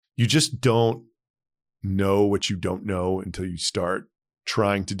you just don't know what you don't know until you start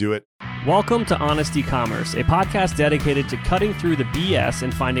trying to do it. Welcome to Honest E-Commerce, a podcast dedicated to cutting through the BS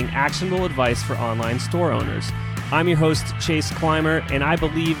and finding actionable advice for online store owners. I'm your host, Chase Clymer, and I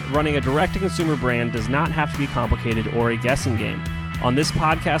believe running a direct-to-consumer brand does not have to be complicated or a guessing game. On this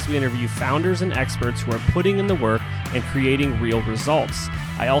podcast, we interview founders and experts who are putting in the work and creating real results.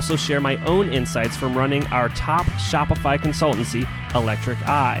 I also share my own insights from running our top Shopify consultancy, Electric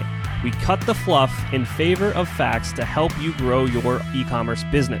Eye. We cut the fluff in favor of facts to help you grow your e-commerce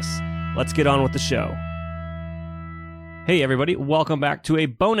business. Let's get on with the show. Hey everybody, welcome back to a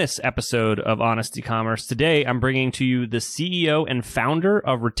bonus episode of Honest E-Commerce. Today, I'm bringing to you the CEO and founder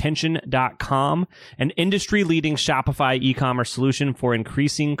of Retention.com, an industry-leading Shopify e-commerce solution for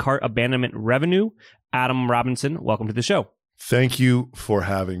increasing cart abandonment revenue. Adam Robinson, welcome to the show. Thank you for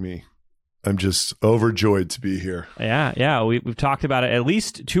having me. I'm just overjoyed to be here. Yeah. We've talked about it at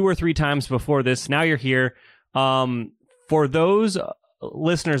least 2 or 3 times before this. Now you're here. For those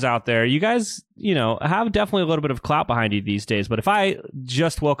listeners out there, you guys, have definitely a little bit of clout behind you these days. But if I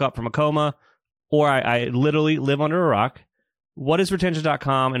just woke up from a coma or I literally live under a rock, what is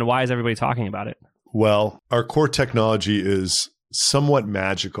Retention.com and why is everybody talking about it? Well, our core technology is somewhat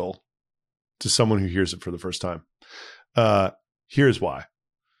magical to someone who hears it for the first time. Here's why.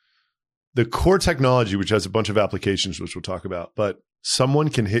 The core technology, which has a bunch of applications, which we'll talk about, but someone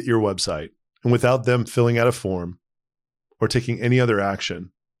can hit your website and without them filling out a form or taking any other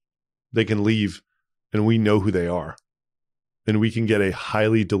action, they can leave and we know who they are. And we can get a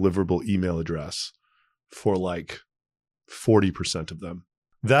highly deliverable email address for like 40% of them.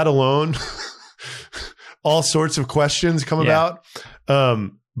 That alone, all sorts of questions come about.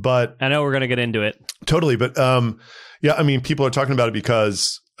 But I know we're going to get into it. Totally. But people are talking about it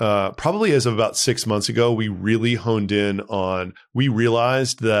because probably as of about 6 months ago, we really honed in on, we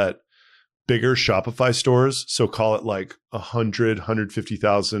realized that bigger Shopify stores, so call it like 100,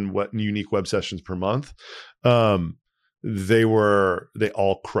 150,000 unique web sessions per month, they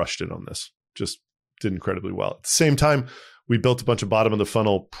all crushed it on this, just did incredibly well. At the same time, we built a bunch of bottom of the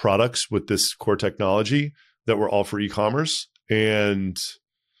funnel products with this core technology that were all for e-commerce, and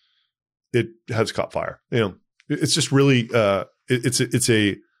it has caught fire. It's just really, it's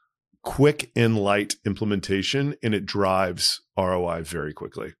a quick and light implementation, and it drives ROI very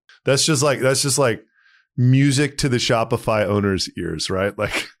quickly. That's just like music to the Shopify owner's ears, right?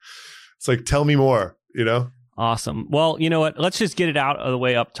 Like, it's like, tell me more, Awesome. Well, you know what? Let's just get it out of the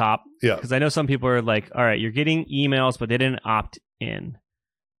way up top. Yeah. Because I know some people are like, all right, you're getting emails, but they didn't opt in.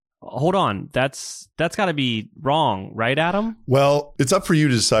 Hold on. That's got to be wrong, right, Adam? Well, it's up for you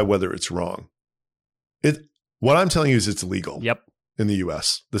to decide whether it's wrong. What I'm telling you is it's illegal. Yep. In the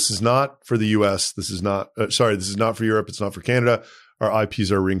US. This is not for the US. This is not for Europe. It's not for Canada. Our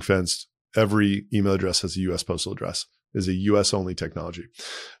IPs are ring fenced. Every email address has a US postal address. It's a US only technology.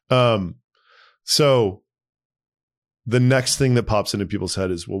 So the next thing that pops into people's head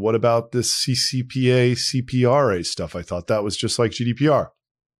is, well, what about this CCPA, CPRA stuff? I thought that was just like GDPR.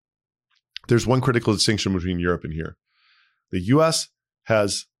 There's one critical distinction between Europe and here. The US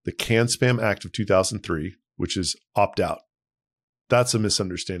has the CAN-SPAM Act of 2003, which is opt-out. That's a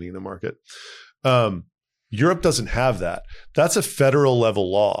misunderstanding in the market. Europe doesn't have that. That's a federal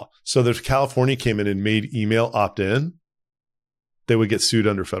level law. So that if California came in and made email opt-in, they would get sued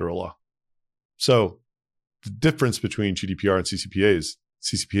under federal law. So the difference between GDPR and CCPA is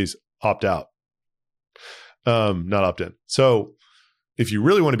CCPA's opt-out, not opt-in. So if you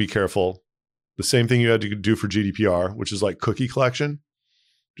really want to be careful, the same thing you had to do for GDPR, which is like cookie collection,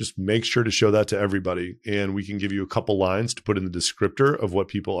 just make sure to show that to everybody. And we can give you a couple lines to put in the descriptor of what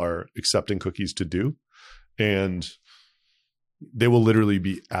people are accepting cookies to do. And they will literally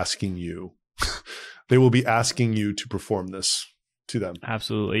be asking you, to perform this to them.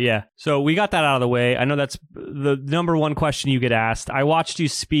 Absolutely. Yeah. So we got that out of the way. I know that's the number one question you get asked. I watched you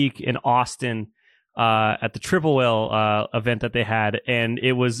speak in Austin at the Triple Whale event that they had. And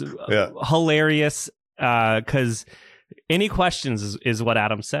it was hilarious because any questions is what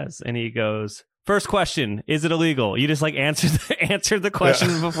Adam says. And he goes, first question, is it illegal? You just like answered the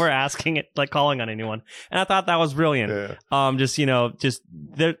question before asking it, like calling on anyone. And I thought that was brilliant. Yeah.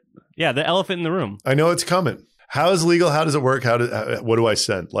 The elephant in the room. I know it's coming. How is legal? How does it work? What do I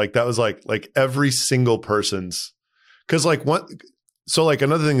send? Like that was like every single person's, because like what, so like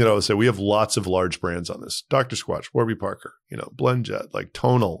another thing that I would say, we have lots of large brands on this. Dr. Squatch, Warby Parker, BlendJet, like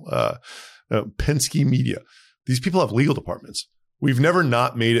Tonal, Penske Media. These people have legal departments. We've never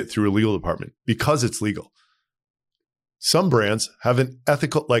not made it through a legal department because it's legal. Some brands have an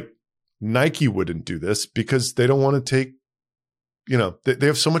ethical, like Nike wouldn't do this because they don't want to take they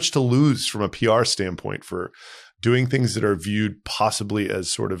have so much to lose from a PR standpoint for doing things that are viewed possibly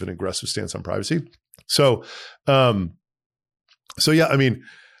as sort of an aggressive stance on privacy. So yeah, I mean,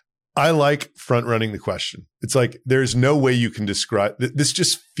 I like front running the question. It's like, there's no way you can describe this.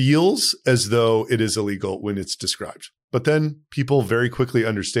 Just feels as though it is illegal when it's described, but then people very quickly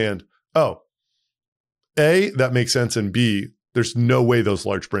understand, oh, A, that makes sense. And B, there's no way those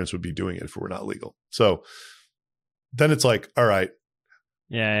large brands would be doing it if it were not legal. So then it's like, all right,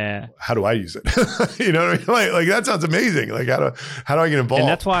 yeah. how do I use it? You know what I mean? Like that sounds amazing. Like how do I get involved? And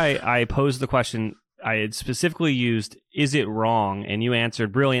that's why I posed the question. I had specifically used, is it wrong? And you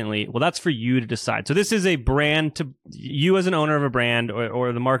answered brilliantly, well, that's for you to decide. So this is a brand to you as an owner of a brand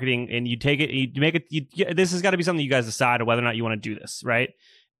or the marketing, and you take it, you make it, this has got to be something you guys decide whether or not you want to do this, right?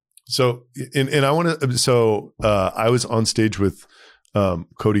 So, and I want to, I was on stage with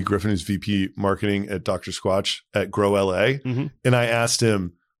Cody Griffin, who's VP marketing at Dr. Squatch at Grow LA. Mm-hmm. And I asked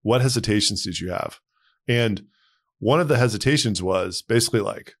him, what hesitations did you have? And one of the hesitations was basically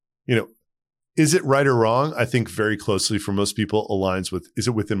like, is it right or wrong? I think very closely for most people aligns with, is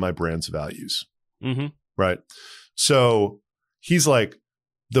it within my brand's values? Mm-hmm. Right. So he's like,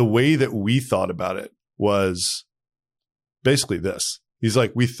 the way that we thought about it was basically this. He's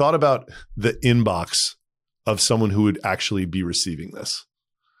like, we thought about the inbox of someone who would actually be receiving this.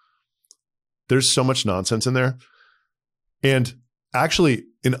 There's so much nonsense in there. And actually,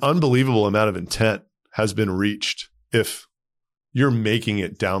 an unbelievable amount of intent has been reached if you're making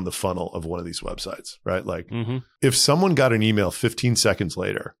it down the funnel of one of these websites, right? Like if someone got an email 15 seconds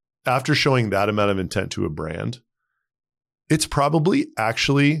later, after showing that amount of intent to a brand, it's probably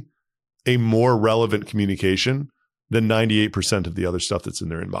actually a more relevant communication than 98% of the other stuff that's in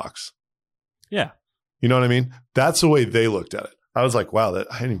their inbox. Yeah. You know what I mean? That's the way they looked at it. I was like, wow,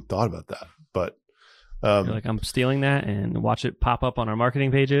 I hadn't even thought about that. But you're like, I'm stealing that and watch it pop up on our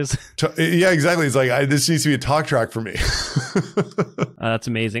marketing pages. Yeah, exactly. It's like, this needs to be a talk track for me. That's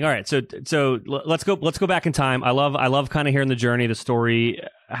amazing. All right. So let's go back in time. I love kind of hearing the journey, the story.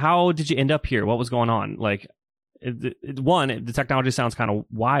 How did you end up here? What was going on? Like the technology sounds kind of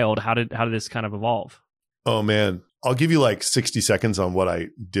wild. How did this kind of evolve? Oh man. I'll give you like 60 seconds on what I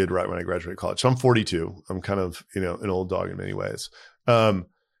did right when I graduated college. So I'm 42. I'm kind of, an old dog in many ways.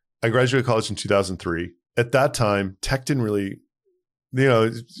 I graduated college in 2003. At that time, tech didn't really, we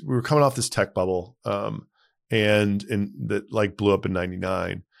were coming off this tech bubble, and that like blew up in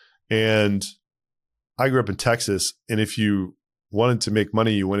 99. And I grew up in Texas. And if you wanted to make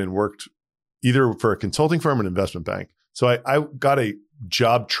money, you went and worked either for a consulting firm or an investment bank. So I got a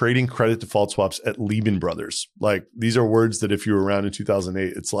job trading credit default swaps at Lehman Brothers. Like these are words that if you were around in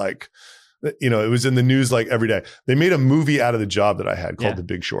 2008, it's like, it was in the news like every day. They made a movie out of the job that I had called The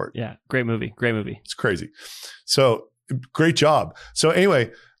Big Short. Yeah. Great movie. It's crazy. So great job. So anyway,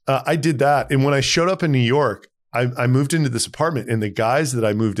 I did that. And when I showed up in New York, I moved into this apartment, and the guys that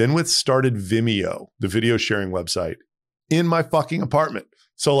I moved in with started Vimeo, the video sharing website, in my fucking apartment.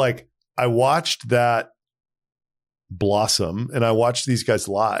 So like I watched that blossom, and I watched these guys'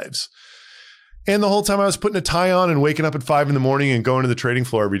 lives. And the whole time I was putting a tie on and waking up at 5 a.m. and going to the trading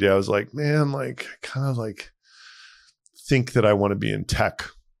floor every day, I was like, man, like I kind of like think that I want to be in tech,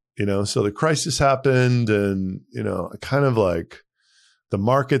 So the crisis happened, and, I kind of like the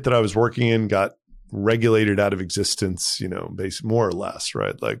market that I was working in got regulated out of existence, more or less,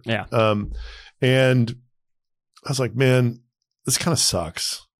 right? Like, yeah. And I was like, man, this kind of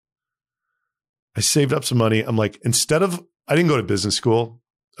sucks. I saved up some money. I'm like, I didn't go to business school.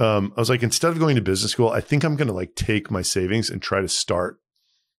 I was like, instead of going to business school, I think I'm going to like take my savings and try to start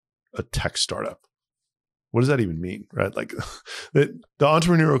a tech startup. What does that even mean? Right. Like the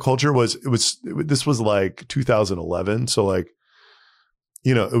entrepreneurial culture this was like 2011. So like,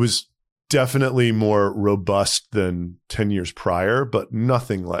 it was definitely more robust than 10 years prior, but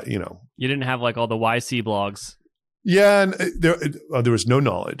nothing like, You didn't have like all the YC blogs. Yeah, and there was no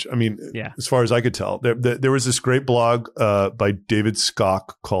knowledge. I mean, as far as I could tell, there was this great blog by David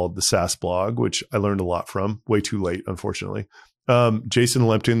Skok called the SaaS Blog, which I learned a lot from. Way too late, unfortunately. Jason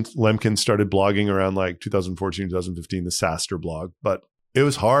Lemkin started blogging around like 2014, 2015, the SaaStr blog, but it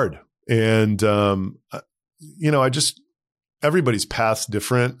was hard. And everybody's path's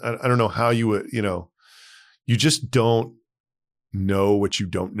different. I don't know how you would, you just don't know what you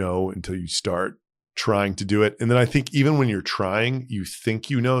don't know until you start trying to do it. And then I think even when you're trying, you think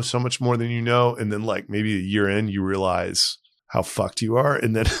you know so much more than you know. And then like maybe a year in, you realize how fucked you are.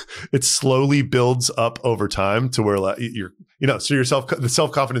 And then it slowly builds up over time to where like so the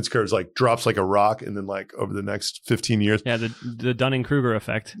self-confidence curve like drops like a rock. And then like over the next 15 years. Yeah. The Dunning-Kruger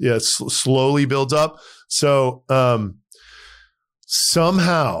effect. Yeah. Slowly builds up. So,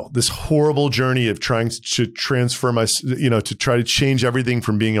 somehow this horrible journey of trying to transfer to try to change everything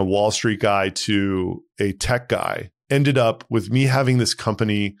from being a Wall Street guy to a tech guy ended up with me having this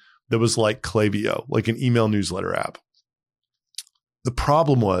company that was like Klaviyo, like an email newsletter app. The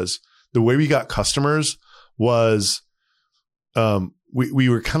problem was the way we got customers was we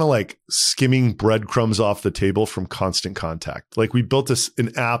were kind of like skimming breadcrumbs off the table from Constant Contact. Like we built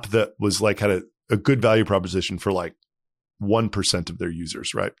an app that was like had a good value proposition for like 1% of their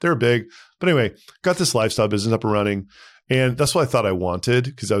users, right? They're big. But anyway, got this lifestyle business up and running. And that's what I thought I wanted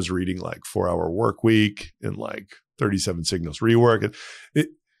because I was reading like 4-Hour Workweek and like 37 Signals Rework. And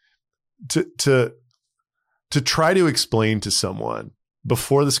to try to explain to someone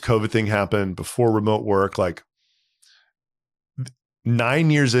before this COVID thing happened, before remote work, like 9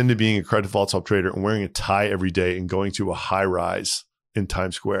 years into being a credit default swap trader and wearing a tie every day and going to a high rise in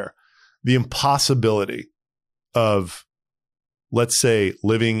Times Square, the impossibility of, let's say,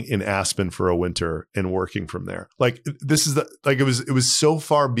 living in Aspen for a winter and working from there. Like this is it was so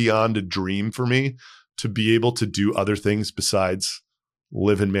far beyond a dream for me to be able to do other things besides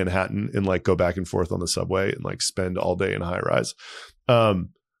live in Manhattan and like go back and forth on the subway and like spend all day in a high rise.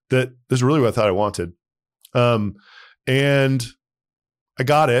 That is really what I thought I wanted. And I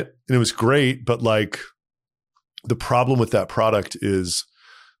got it and it was great. But like the problem with that product is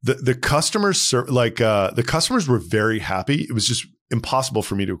the customers, the customers were very happy. It was just impossible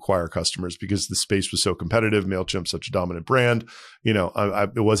for me to acquire customers because the space was so competitive. MailChimp's such a dominant brand. You know,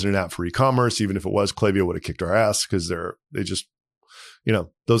 it wasn't an app for e-commerce. Even if it was, Klaviyo would have kicked our ass because they just, you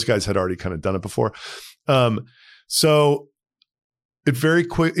know, those guys had already kind of done it before. So it very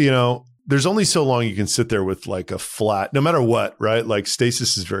quick, you know, there's only so long you can sit there with like a flat, no matter what, right? Like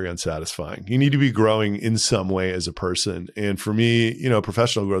stasis is very unsatisfying. You need to be growing in some way as a person. And for me, you know,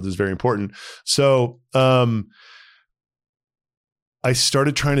 professional growth is very important. So I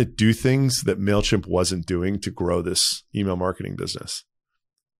started trying to do things that MailChimp wasn't doing to grow this email marketing business.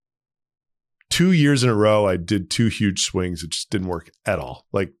 2 years in a row, I did 2 huge swings. It just didn't work at all.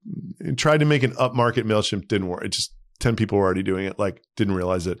 Like I tried to make an upmarket MailChimp, didn't work. It just 10 people were already doing it, like didn't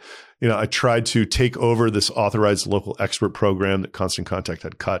realize it. You know, I tried to take over this authorized local expert program that Constant Contact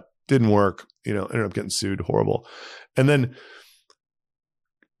had cut. Didn't work, you know, ended up getting sued, horrible. And then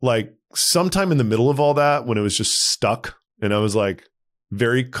like sometime in the middle of all that, when it was just stuck and I was like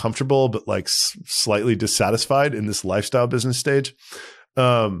very comfortable, but like slightly dissatisfied in this lifestyle business stage,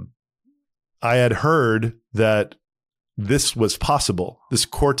 I had heard that this was possible. This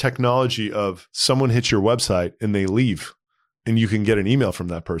core technology of someone hits your website and they leave and you can get an email from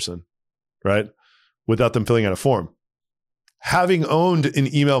that person, right? Without them filling out a form. Having owned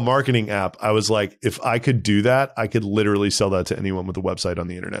an email marketing app, I was like, if I could do that, I could literally sell that to anyone with a website on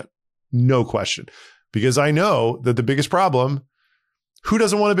the internet. No question. Because I know that the biggest problem, who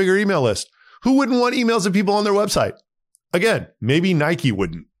doesn't want a bigger email list? Who wouldn't want emails of people on their website? Again, maybe Nike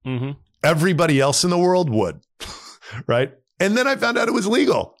wouldn't. Mm-hmm. Everybody else in the world would. Right. And then I found out it was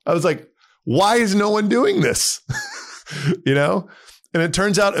legal. I was like, why is no one doing this? You know? And it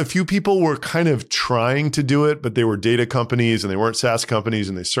turns out a few people were kind of trying to do it, but they were data companies and they weren't SaaS companies.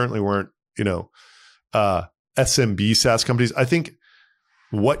 And they certainly weren't, you know, SMB SaaS companies. I think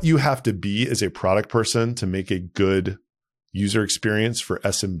what you have to be as a product person to make a good user experience for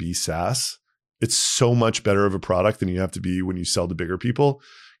SMB SaaS, it's so much better of a product than you have to be when you sell to bigger people.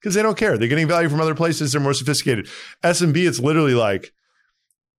 Because they don't care. They're getting value from other places. They're more sophisticated. SMB, it's literally like,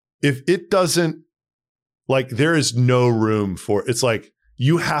 if it doesn't, like, there is no room for, it's like,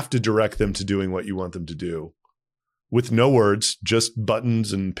 you have to direct them to doing what you want them to do with no words, just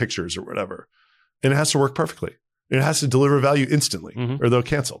buttons and pictures or whatever. And it has to work perfectly. It has to deliver value instantly or they'll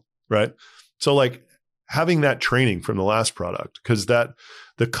cancel, right? So like having that training from the last product, because the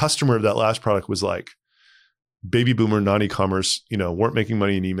customer of that last product was like, baby boomer, non-e-commerce, you know, weren't making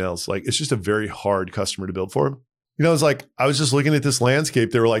money in emails. Like it's just a very hard customer to build for. You know, it's like, I was just looking at this landscape.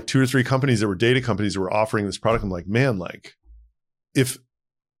 There were like 2 or 3 companies that were data companies that were offering this product. I'm like, man, like if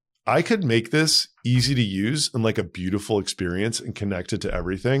I could make this easy to use and like a beautiful experience and connect it to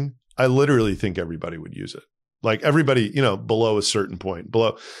everything, I literally think everybody would use it. Like everybody, you know, below a certain point,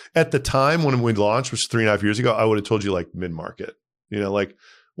 below at the time when we launched, which was 3.5 years ago, I would have told you like mid-market, you know, like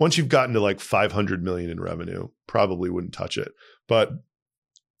once you've gotten to like 500 million in revenue, probably wouldn't touch it. But,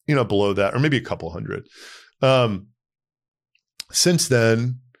 you know, below that, or maybe a couple hundred. Since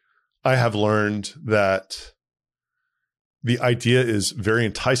then, I have learned that the idea is very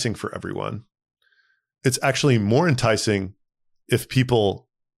enticing for everyone. It's actually more enticing if people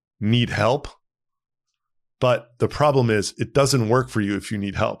need help. But the problem is it doesn't work for you if you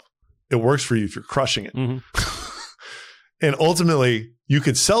need help. It works for you if you're crushing it. Mm-hmm. And ultimately, you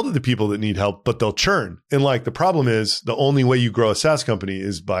could sell to the people that need help, but they'll churn. And like the problem is the only way you grow a SaaS company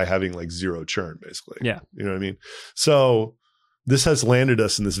is by having like zero churn, basically. Yeah. You know what I mean? So this has landed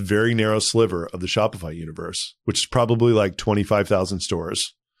us in this very narrow sliver of the Shopify universe, which is probably like 25,000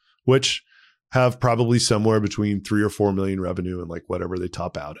 stores, which have probably somewhere between 3 or 4 million revenue and like whatever they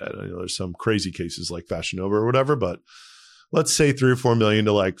top out at. I know there's some crazy cases like Fashion Nova or whatever, but let's say 3 or 4 million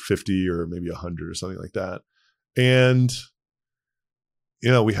to like 50 or maybe 100 or something like that. And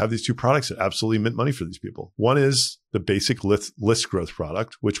we have these two products that absolutely mint money for these people. One is the basic list growth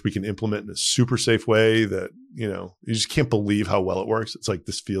product, which we can implement in a super safe way that, you just can't believe how well it works. It's like,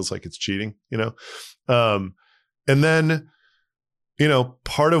 this feels like it's cheating, and then,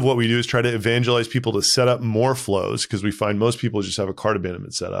 part of what we do is try to evangelize people to set up more flows, because we find most people just have a cart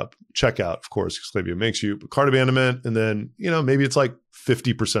abandonment set up. Checkout, of course, because Klaviyo makes you, but cart abandonment. And then, maybe it's like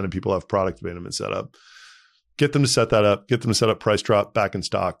 50% of people have product abandonment set up. Get them to set that up, get them to set up price drop back in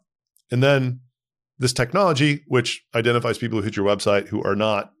stock. And then this technology, which identifies people who hit your website who are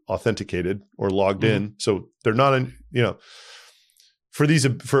not authenticated or logged in. So they're not in, for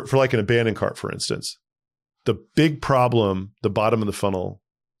like an abandoned cart, for instance, the big problem the bottom of the funnel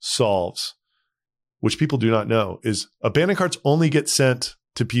solves, which people do not know, is abandoned carts only get sent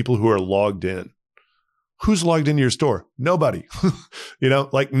to people who are logged in. Who's logged into your store? Nobody.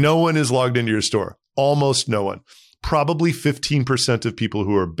 Like no one is logged into your store. Almost no one. Probably 15% of people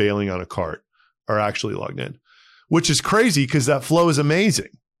who are bailing on a cart are actually logged in, which is crazy because that flow is amazing.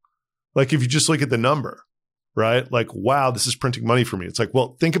 Like if you just look at the number, right? Like, wow, this is printing money for me. It's like,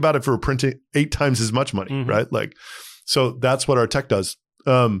 well, think about it for printing 8 times as much money, right? Like, so that's what our tech does.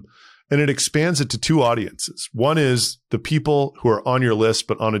 And it expands it to 2 audiences. One is the people who are on your list,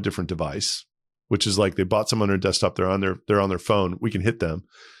 but on a different device, which is like they bought some on their desktop, they're on their phone. We can hit them.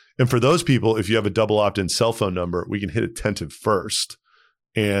 And for those people, if you have a double opt-in cell phone number, we can hit attentive first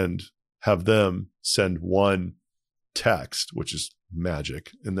and have them send one text, which is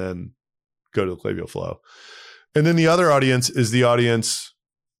magic, and then go to the Klaviyo flow. And then the other audience is the audience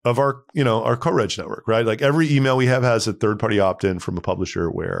of our co-reg network, right? Like every email we have has a third-party opt-in from a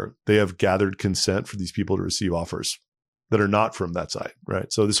publisher where they have gathered consent for these people to receive offers that are not from that site,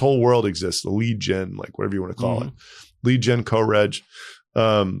 right? So this whole world exists, the lead gen, like whatever you want to call it, lead gen co-reg.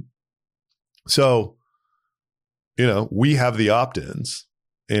 So, we have the opt-ins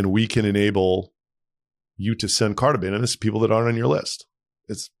and we can enable you to send cart abandonments to people that aren't on your list.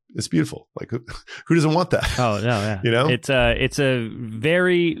 It's beautiful. Like who doesn't want that? Oh, no, yeah. It's a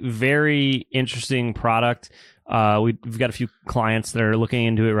very, very interesting product. We've got a few clients that are looking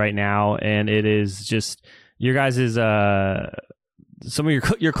into it right now, and it is just your guys' some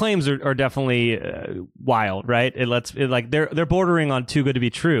of your claims are definitely wild, right? They're bordering on too good to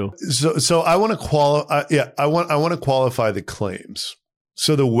be true. So I want to qualify. I want to qualify the claims.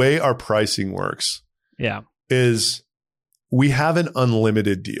 So the way our pricing works, is we have an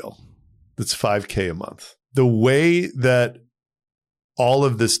unlimited deal that's $5,000 a month. The way that all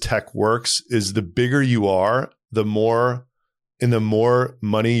of this tech works is the bigger you are, the more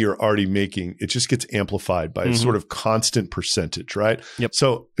money you're already making, it just gets amplified by a sort of constant percentage, right? Yep.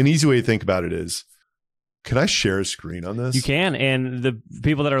 So an easy way to think about it is, can I share a screen on this? You can, and the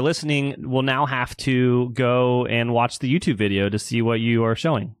people that are listening will now have to go and watch the YouTube video to see what you are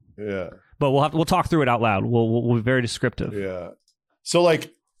showing. Yeah. But we'll talk through it out loud. We'll be very descriptive. Yeah. So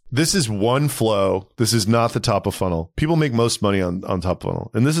like this is one flow. This is not the top of funnel. People make most money on top of funnel.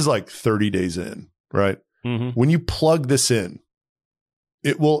 And this is like 30 days in, right? When you plug this in,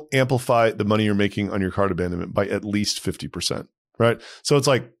 it will amplify the money you're making on your cart abandonment by at least 50%, right? So it's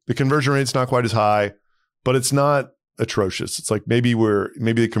like the conversion rate's not quite as high, but it's not atrocious. It's like maybe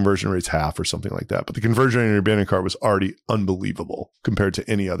the conversion rate's half or something like that. But the conversion rate in your abandoned cart was already unbelievable compared to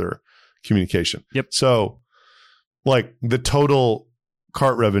any other communication. Yep. So like the total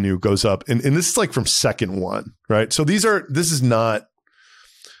cart revenue goes up. And this is like from second one, right? So this is not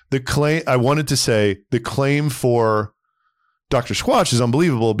the claim. I wanted to say the claim for Dr. Squatch is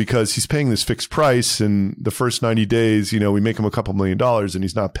unbelievable because he's paying this fixed price and the first 90 days, we make him a couple $1 million and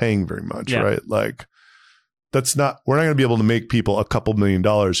he's not paying very much, right? Like we're not going to be able to make people a couple $1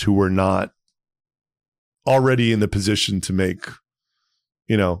 million who were not already in the position to make,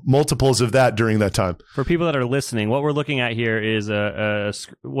 multiples of that during that time. For people that are listening, what we're looking at here is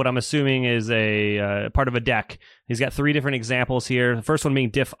what I'm assuming is a part of a deck. He's got 3 different examples here. The first one being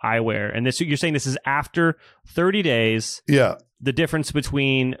Diff Eyewear. And you're saying this is after 30 days. Yeah. The difference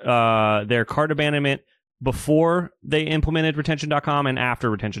between their cart abandonment before they implemented retention.com and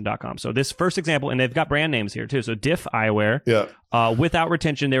after retention.com. So this first example, and they've got brand names here too. So Diff Eyewear. Yeah. Without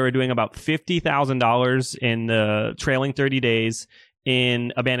retention, they were doing about $50,000 in the trailing 30 days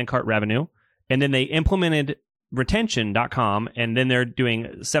in abandoned cart revenue. And then they implemented retention.com, and then they're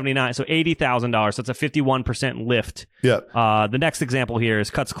doing 79, so $80,000. So it's a 51% lift. Yeah. The next example here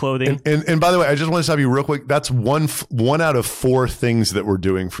is Cuts Clothing. And by the way, I just want to stop you real quick. That's one out of 4 things that we're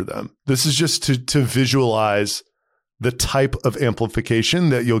doing for them. This is just to visualize the type of amplification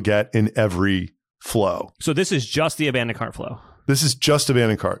that you'll get in every flow. So this is just the abandoned cart flow. This is just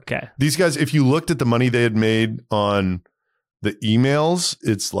abandoned cart. Okay. These guys, if you looked at the money they had made on the emails,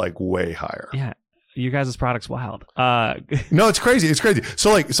 it's like way higher. Yeah. You guys' product's wild. No, it's crazy. It's crazy.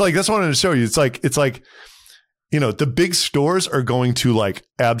 So like that's what I wanted to show you. It's like, the big stores are going to like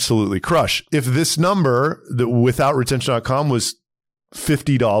absolutely crush. If this number that without retention.com was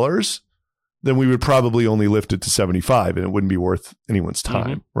 $50, then we would probably only lift it to 75 and it wouldn't be worth anyone's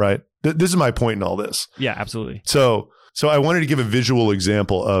time. Right. This is my point in all this. Yeah, absolutely. So I wanted to give a visual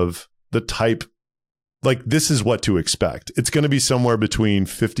example of the type. Like, this is what to expect. It's going to be somewhere between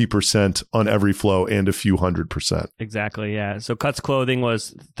 50% on every flow and a few 100%. Exactly, yeah. So Cuts Clothing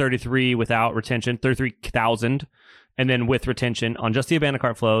was 33 without retention, 33,000. And then with retention on just the abandoned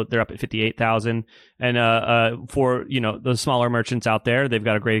cart flow, they're up at 58,000. And for, the smaller merchants out there, they've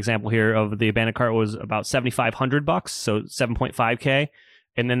got a great example here of the abandoned cart was about $7,500, so 7.5K.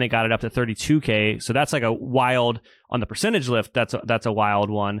 And then they got it up to 32K. So that's like a wild, on the percentage lift, that's a wild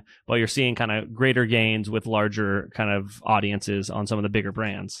one. But you're seeing kind of greater gains with larger kind of audiences on some of the bigger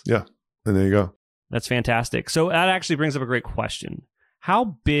brands. Yeah. And there you go. That's fantastic. So that actually brings up a great question.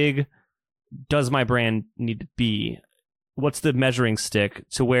 How big does my brand need to be? What's the measuring stick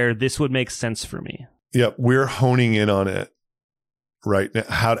to where this would make sense for me? Yeah. We're honing in on it right now,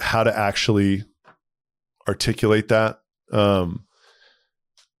 how to actually articulate that.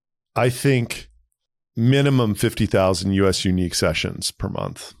 I think minimum 50,000 US unique sessions per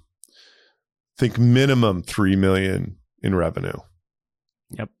month. Think minimum 3 million in revenue.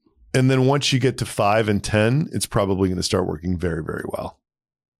 Yep. And then once you get to 5 and 10, it's probably going to start working very, very well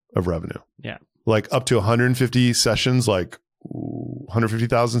of revenue. Yeah. Like up to 150 sessions, like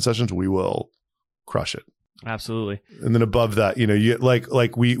 150,000 sessions, we will crush it. Absolutely. And then above that, you get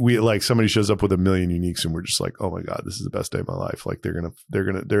like we like somebody shows up with 1 million uniques and we're just like, oh my God, this is the best day of my life. Like they're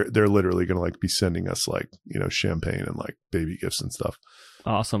literally gonna like be sending us like, champagne and like baby gifts and stuff.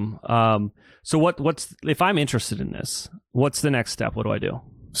 Awesome. So what's if I'm interested in this, what's the next step? What do I do?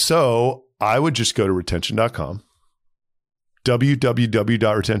 So I would just go to retention.com,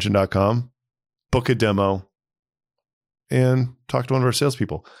 www.retention.com, book a demo and talk to one of our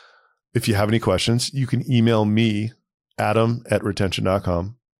salespeople. If you have any questions, you can email me,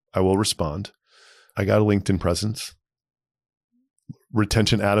 adam@retention.com. I will respond. I got a LinkedIn presence.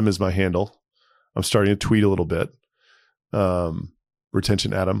 Retention Adam is my handle. I'm starting to tweet a little bit.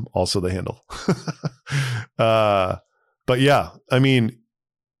 Retention Adam, also the handle. But yeah, I mean,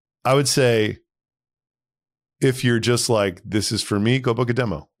 I would say if you're just like, this is for me, go book a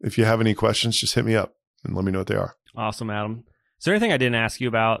demo. If you have any questions, just hit me up and let me know what they are. Awesome, Adam. Is there anything I didn't ask you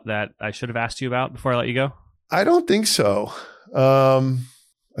about that I should have asked you about before I let you go? I don't think so.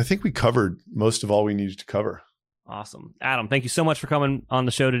 I think we covered most of all we needed to cover. Awesome. Adam, thank you so much for coming on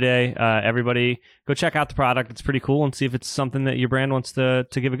the show today. Everybody, go check out the product. It's pretty cool and see if it's something that your brand wants to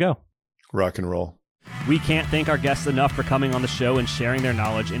give a go. Rock and roll. We can't thank our guests enough for coming on the show and sharing their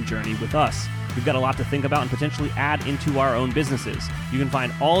knowledge and journey with us. We've got a lot to think about and potentially add into our own businesses. You can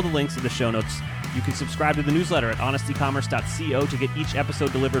find all the links in the show notes. You can subscribe to the newsletter at honestycommerce.co to get each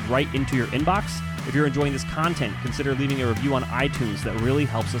episode delivered right into your inbox. If you're enjoying this content, consider leaving a review on iTunes. That really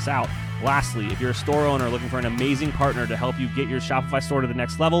helps us out. Lastly, if you're a store owner looking for an amazing partner to help you get your Shopify store to the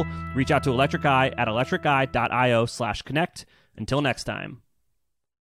next level, reach out to Electric Eye at electriceye.io/connect. Until next time.